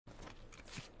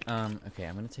Okay,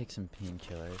 I'm gonna take some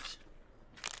painkillers.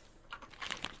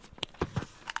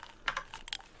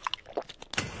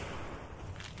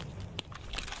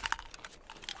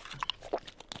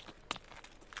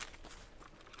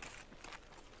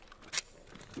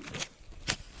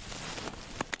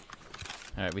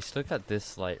 Alright, we still got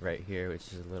this light right here,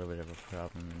 which is a little bit of a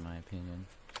problem in my opinion.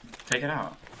 Take it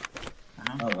out.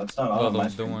 Oh, that's not Well, on my the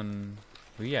screen. one...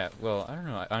 Well, yeah, well, I don't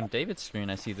know. On David's screen,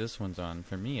 I see this one's on.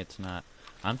 For me, it's not.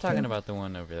 I'm talking about the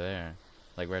one over there.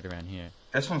 Like, right around here.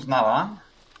 This one's not on?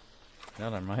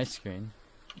 Not on my screen.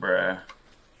 Bruh.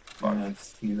 Fuck. Yeah,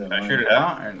 it's either Did I mine. shoot it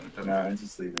out? Or doesn't No, I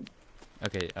just leave it.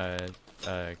 Okay,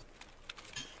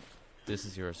 this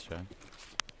is yours, Sean.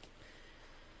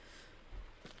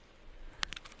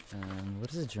 What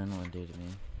does adrenaline do to me?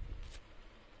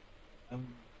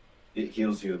 It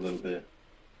heals you a little bit.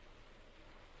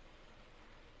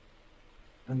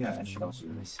 Oh yeah, I should also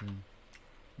Let me see.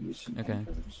 use some Okay.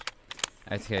 painkillers.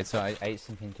 Okay, so I ate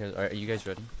some painkillers. Are you guys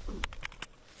ready?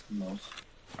 Most.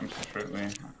 I'm absolutely.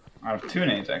 I have 2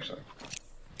 nades actually.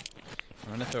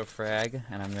 I'm gonna throw a frag,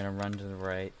 and I'm gonna run to the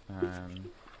right, and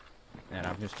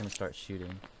I'm just gonna start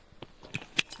shooting.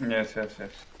 Yes, yes,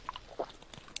 yes.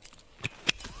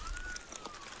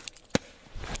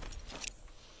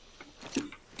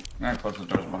 I'm gonna close the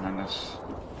doors behind us.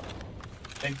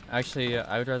 Actually,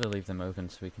 I would rather leave them open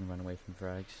so we can run away from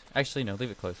frags. Actually, no, leave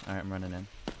it closed. Alright, I'm running in.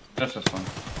 Just this one.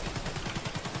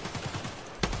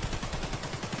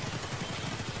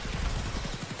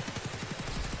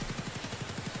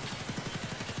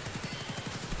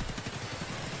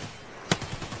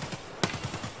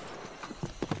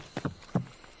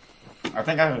 I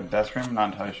think I have a death scream,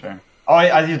 not entirely sure. Oh,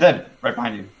 he's dead. Right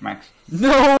behind you, Max.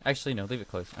 No! Actually, no, leave it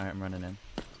closed. Alright, I'm running in.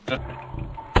 Just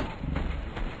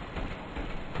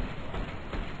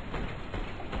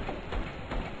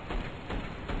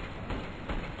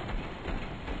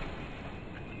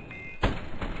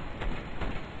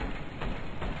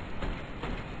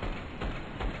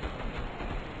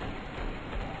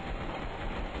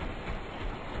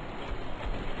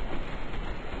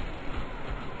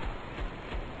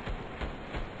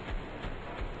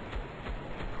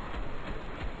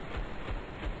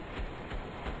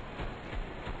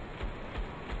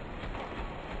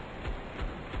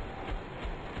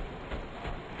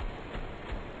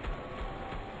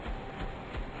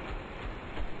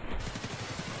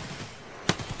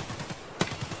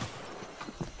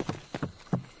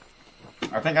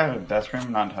I think I have a death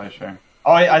scream, not entirely sure.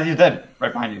 Oh, he's dead.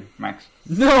 Right behind you, Max.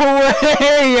 No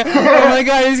way! Oh my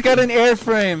god, he's got an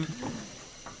airframe!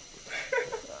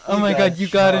 Oh my god, you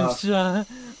got him shot!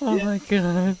 Oh my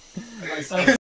god.